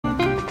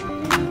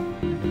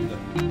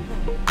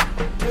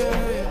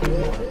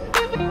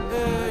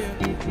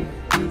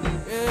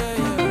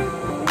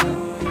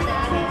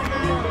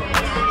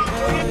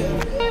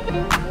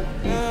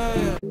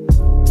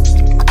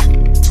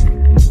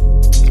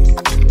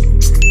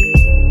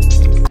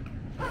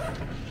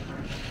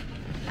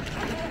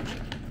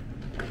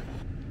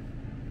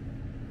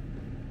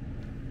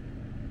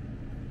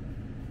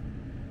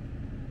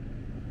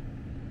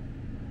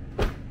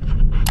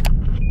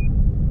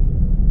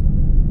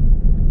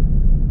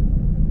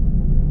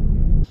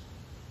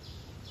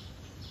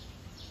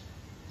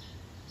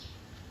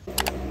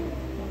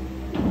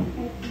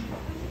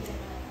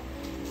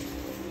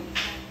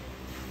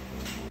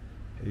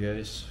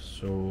guys,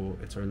 so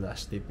it's our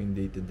last taping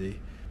day today.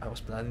 I was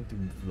planning to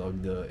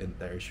vlog the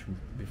entire shoot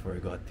before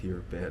I got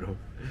here, pero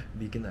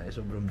di kinaya,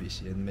 sobrang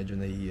busy and medyo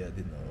nahihiya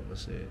din ako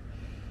kasi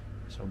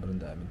sobrang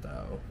daming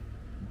tao.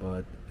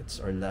 But it's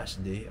our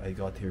last day. I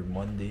got here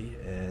Monday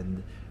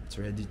and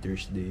it's already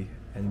Thursday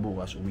and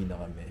bukas uwi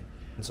na kami.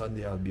 On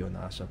Sunday I'll be on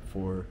ASAP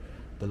for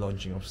the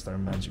launching of Star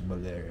Magic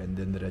Baler, and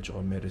then diretso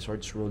kami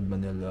Resorts Road,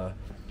 Manila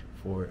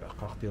for a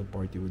cocktail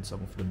party with some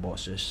of the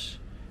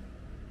bosses.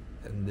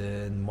 And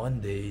then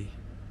Monday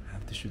I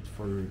have to shoot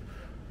for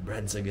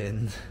Brent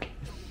again.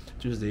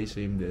 Tuesday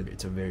same day.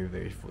 It's a very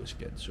full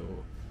schedule, so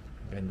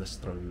I'm kinda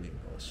struggling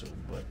also,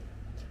 but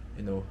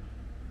you know,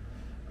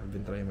 I've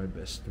been trying my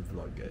best to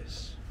vlog,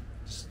 guys,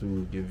 just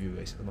to give you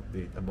guys an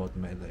update about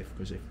my life,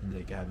 because I feel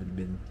like I haven't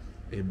been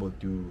able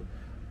to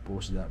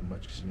post that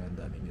much kasi nga ang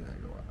daming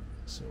ginagawa.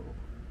 So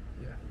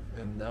yeah,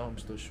 and now I'm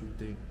still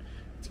shooting.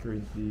 It's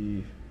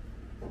currently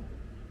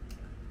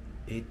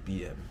 8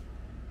 PM.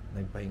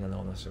 Nagpahinga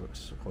lang ako na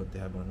sa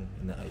konti habang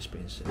inaayos pa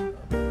yung setup.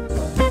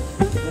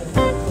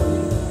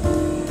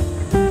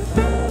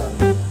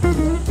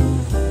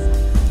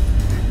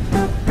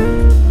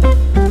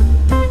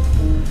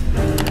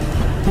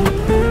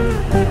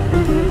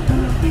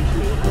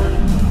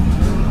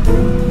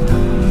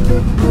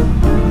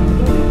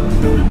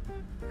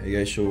 Hey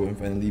guys, so I'm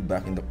finally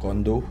back in the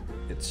condo.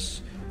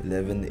 It's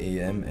 11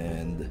 AM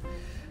and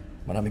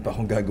marami pa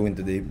akong gagawin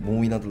today.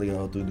 Umuwi na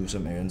talaga ako to do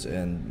some errands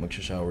and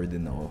magsha-shower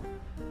din ako.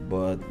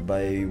 But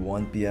by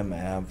 1 PM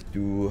I have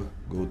to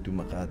go to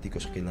Makati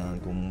kasi kailangan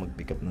kong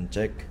mag-pick up ng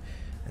check.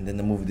 And then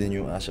na-move din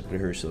yung ASAP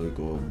rehearsal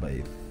ko by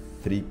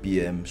 3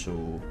 PM.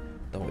 So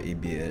ito ako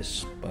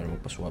ABS para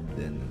magpa-swab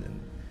din. And then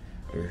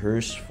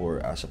rehearse for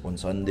ASAP on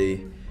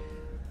Sunday.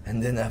 And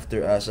then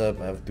after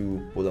ASAP, I have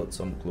to pull out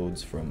some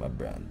clothes from a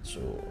brand.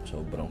 So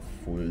sobrang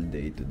full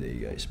day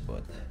today, guys.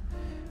 But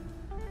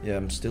yeah,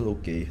 I'm still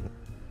okay.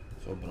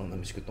 Sobrang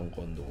namiss ko tong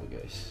condo ko,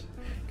 guys.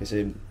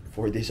 Kasi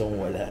 4 days akong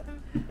wala.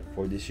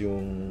 4 days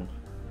yung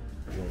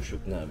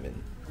shoot namin.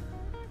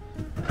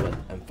 But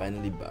I'm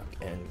finally back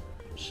and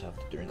I just have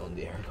to turn on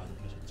the aircon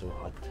because it's so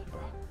hot,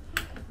 bro.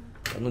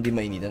 Ano di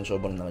mainitan,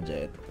 sobrang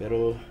naka-jet.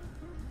 Pero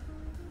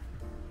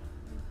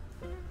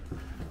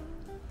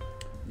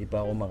di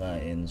pa ako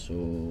makain, so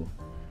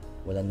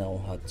wala na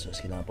akong hot sauce.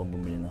 Kailangan pang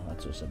bumili ng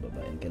hot sauce sa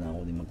baba and kailangan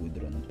ko din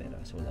mag-withdraw ng pera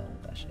kasi wala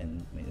akong cash and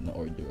may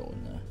na-order ako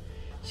na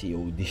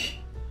COD.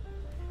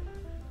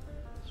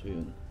 So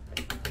yun.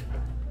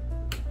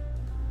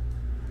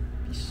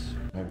 Peace.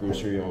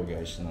 Nag-grocery ako,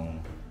 guys,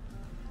 ng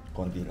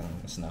konti lang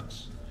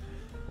snacks.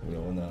 Uwi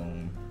ako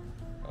ng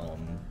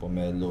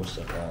pomelo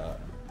saka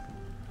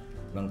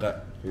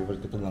langka.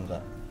 Favorite ko ito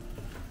langka.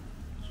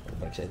 So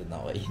excited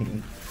na ako kainin.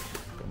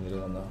 Pumili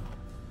ako na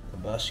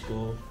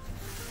Tabasco,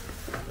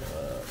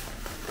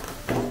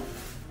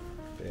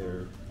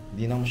 pero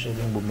hindi na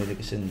masyadong bumili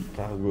kasi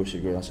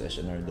kaka-grocery ko lang sa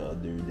SNR the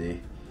other day.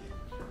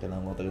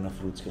 Kailangan ko talaga ng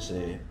fruits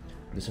kasi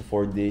sa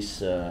 4 days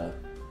sa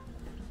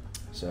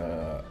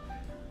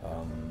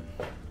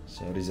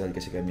Rizal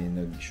kasi kami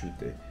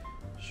nag-shoot eh.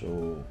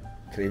 So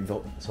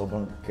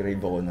sobrang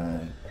crave ako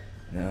ng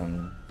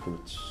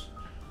fruits.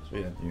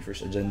 So yeah, yung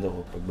first agenda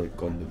ko pagbalik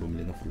condo,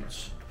 bumili ng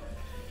fruits.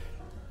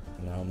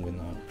 Now I'm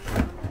gonna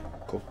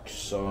cook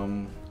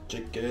some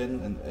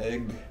chicken and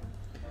egg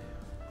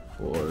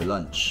for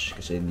lunch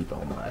kasi hindi pa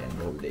ako makain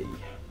the whole day.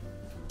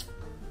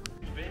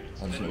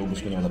 Honestly, ubus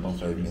ko na pang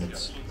 5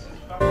 minutes.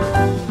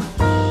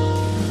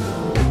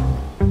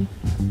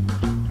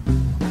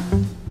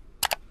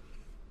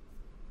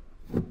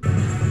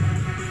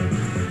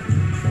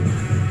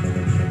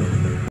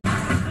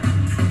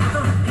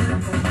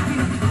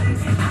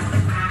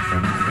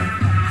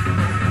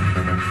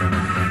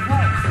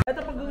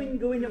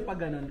 Gawin yung pag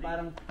ganun,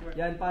 parang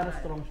yan, para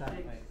strong siya.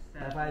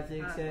 5,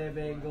 6,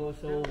 7, go.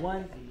 So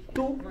 1,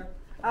 2.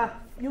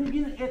 Yung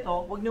ito,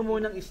 wag nyo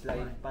munang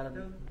slide. Parang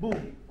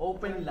boom,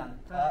 open lang.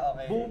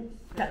 Okay. Boom,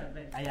 cut.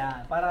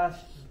 Ayan, para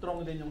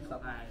strong din yung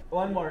stop.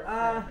 One more.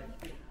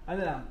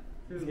 Ano lang.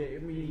 Sige,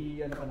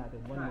 may ano pa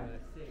natin. One more.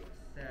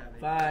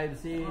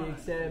 5, 6,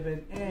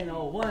 7, and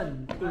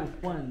 1,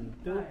 2,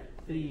 1, 2,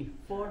 3,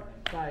 4,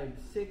 5,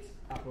 6.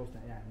 Close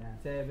na. Yan.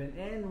 7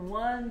 and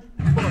 1,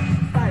 4,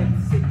 5,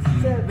 6,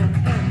 7, and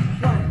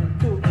 1, and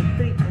 2, and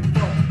 3, and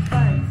 4,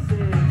 5, 6,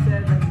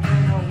 7,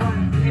 and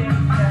 1, 2, 3,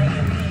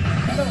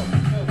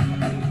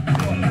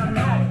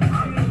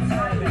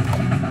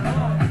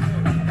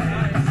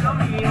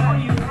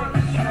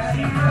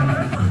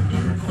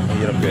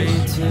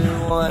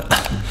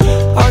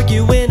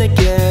 arguing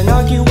again,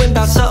 arguing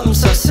about something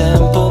so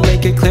simple.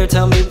 Make it clear,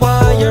 tell me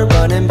why you're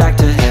running back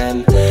to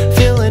him.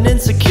 Feeling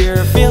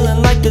insecure, feeling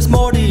like there's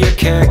more to your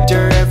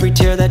character. Every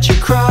tear that you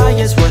cry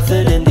is worth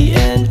it in the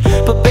end.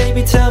 But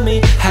baby, tell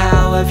me,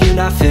 how have you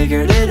not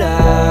figured it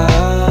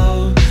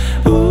out?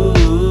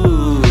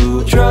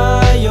 Ooh,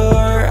 dry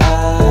your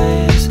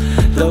eyes.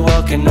 The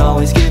world can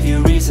always give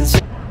you reasons.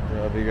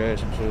 Grabe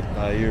guys, I'm so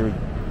tired.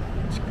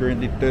 It's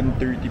currently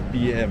 10:30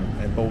 PM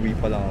and pauwi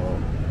pa lang ako.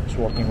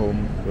 Just walking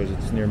home because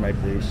it's near my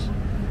place.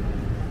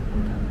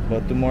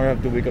 But tomorrow I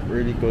have to wake up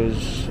early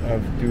because I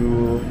have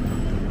to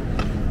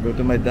go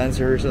to my dance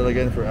rehearsal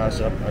again for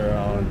ASAP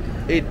around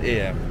 8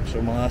 AM.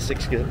 So mga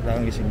 6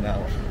 lang gising na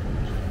ako.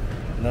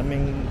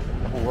 Daming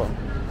nakuha.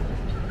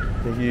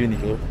 Thank you,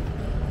 Uniqlo.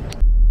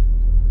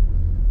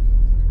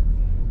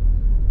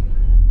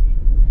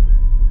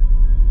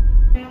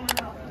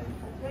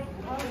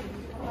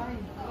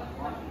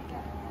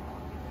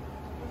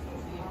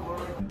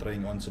 I'm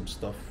trying on some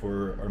stuff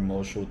for our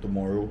mall show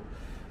tomorrow.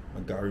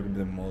 Magkakaroon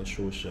kami ng mall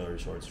show sa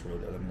Resorts World.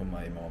 Alam ko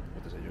may mga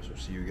pupunta sa inyo. So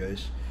see you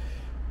guys.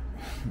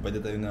 By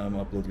the time na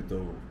ma-upload ko ito,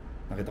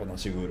 nakita ko na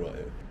siguro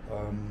kayo.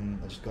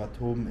 I just got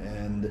home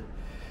and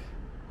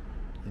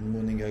yun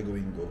muna yung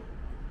gagawin ko.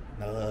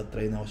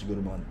 Naka-try na ako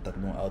siguro mga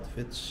 3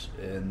 outfits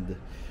and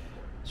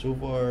so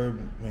far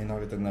may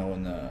nakita na ako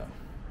na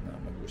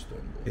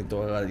magustuhan ko. Ito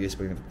ka guys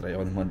pag nagtatry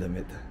ako ng mga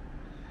damit.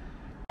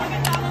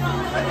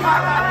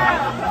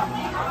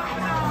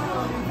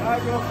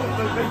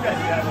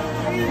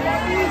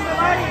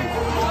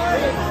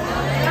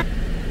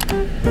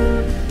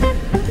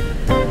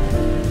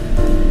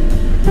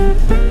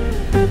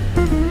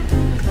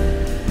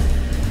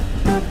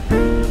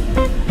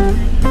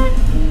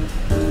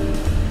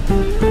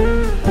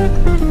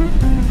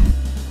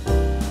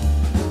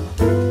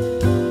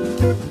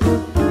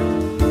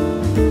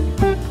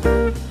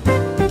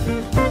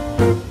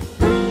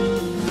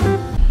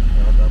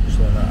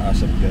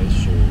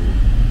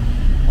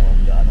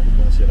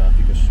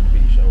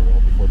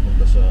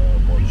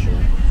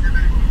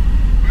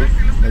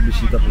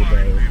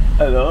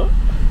 Hello?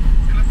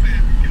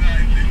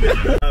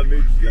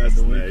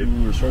 Last night.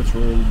 Resorts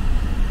World.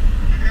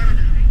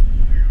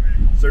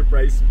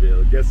 Surprise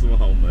bill. Guess mo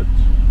how much?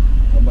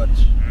 How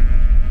much?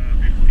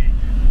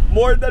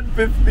 More than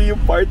 50 yung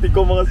party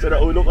ko, mga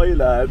saraulo kayo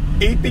lahat.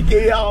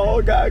 80k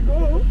ako,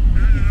 gago.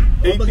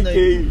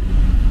 80k.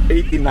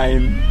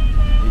 89.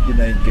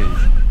 89k.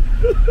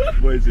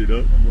 Boy,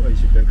 sino? Mabuhay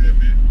si Pepe.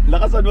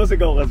 Lakasan mo,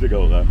 sigaw ka.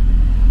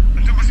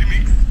 Nandiyan ba si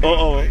Mix?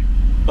 Oo.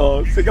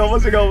 Oh, sigaw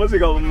mo.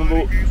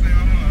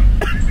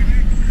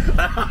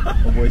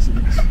 Mabuhay si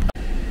Mix.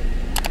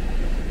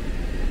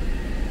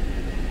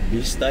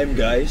 This time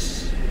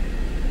guys,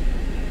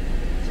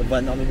 sa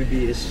van ako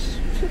nag-BBS.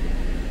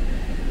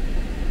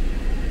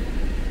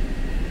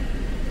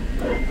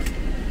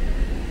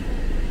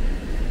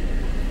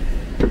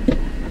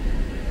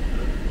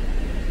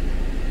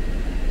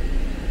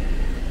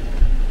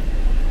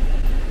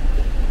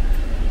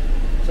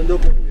 Saan daw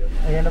po kuya?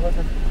 Ayan na ba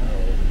sa...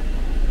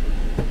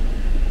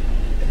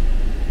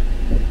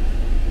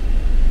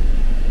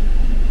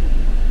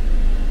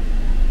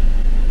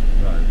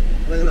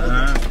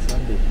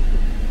 Sunday.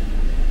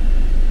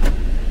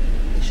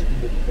 Shit,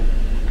 book ko.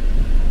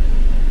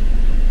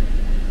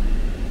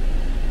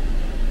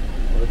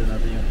 Order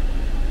natin yun.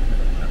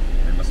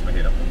 May mas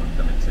mahirap kung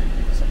magdamit sa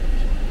hindi ko sa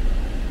kotse.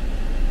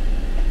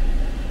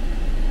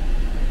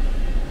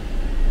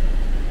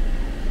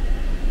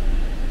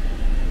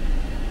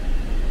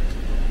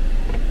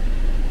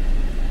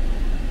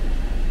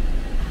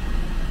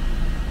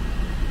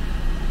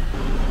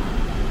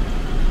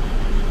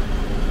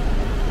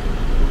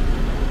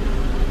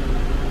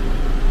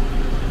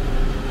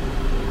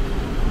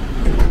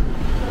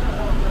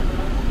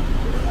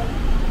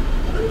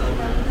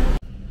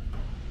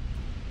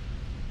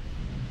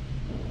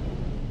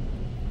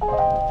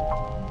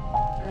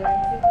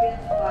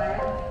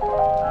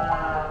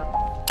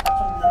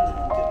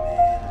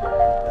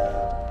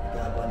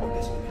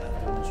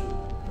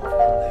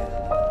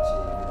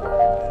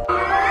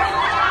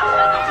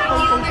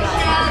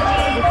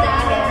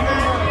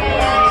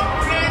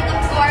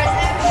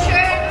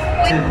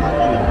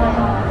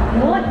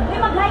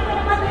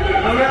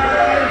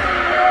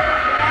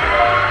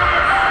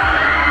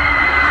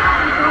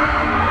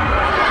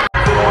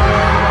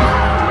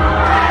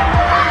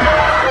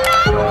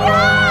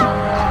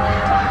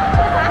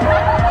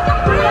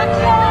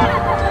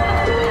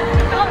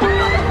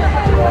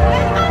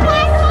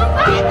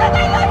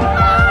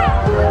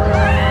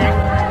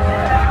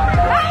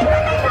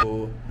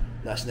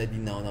 Last night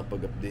din na ako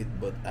napag-update,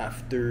 but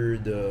after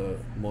the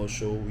mall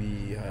show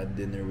we had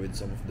dinner with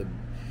some of the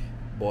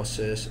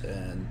bosses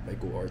and my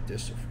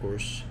co-artists, of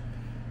course.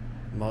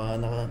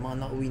 Mga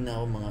nakauwi na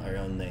ako mga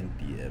around 9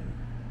 PM.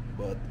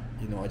 But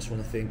you know, I just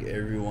want to thank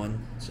everyone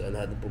sa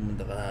lahat na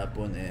pumunta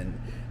kahapon and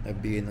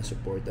nagbigay ng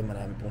suporta.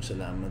 Marami pong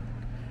salamat.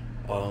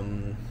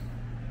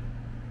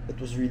 It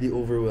was really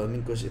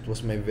overwhelming because it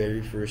was my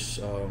very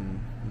first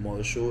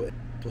mall show.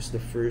 It was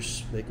the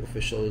first like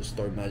official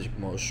Star Magic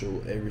mall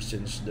show ever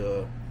since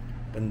the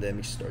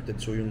pandemic started.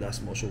 So yung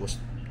last mall show was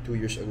 2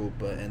 years ago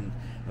pa, and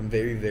I'm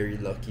very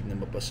lucky na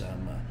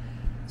mapasama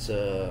sa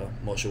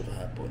mall show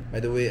kahapon.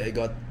 By the way, I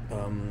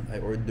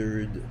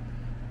ordered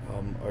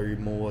a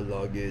Rimowa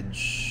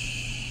luggage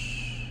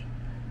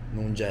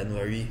noong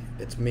January.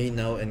 It's May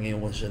now and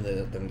ngayon ko siya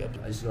natanggap.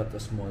 I just got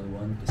a small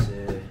one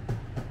kasi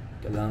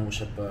kailangan ko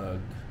siya pag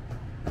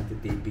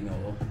nagtitaping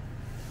ako.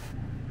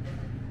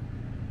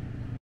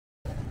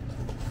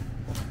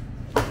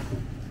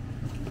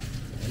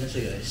 Ayan na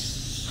siya guys.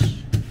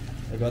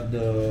 I got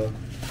the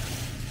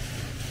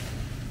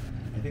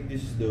think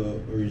this is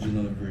the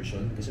original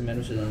version. Kasi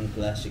meron silang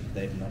classic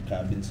type na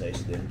cabin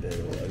size din.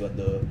 Pero I got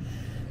the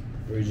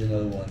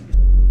original one.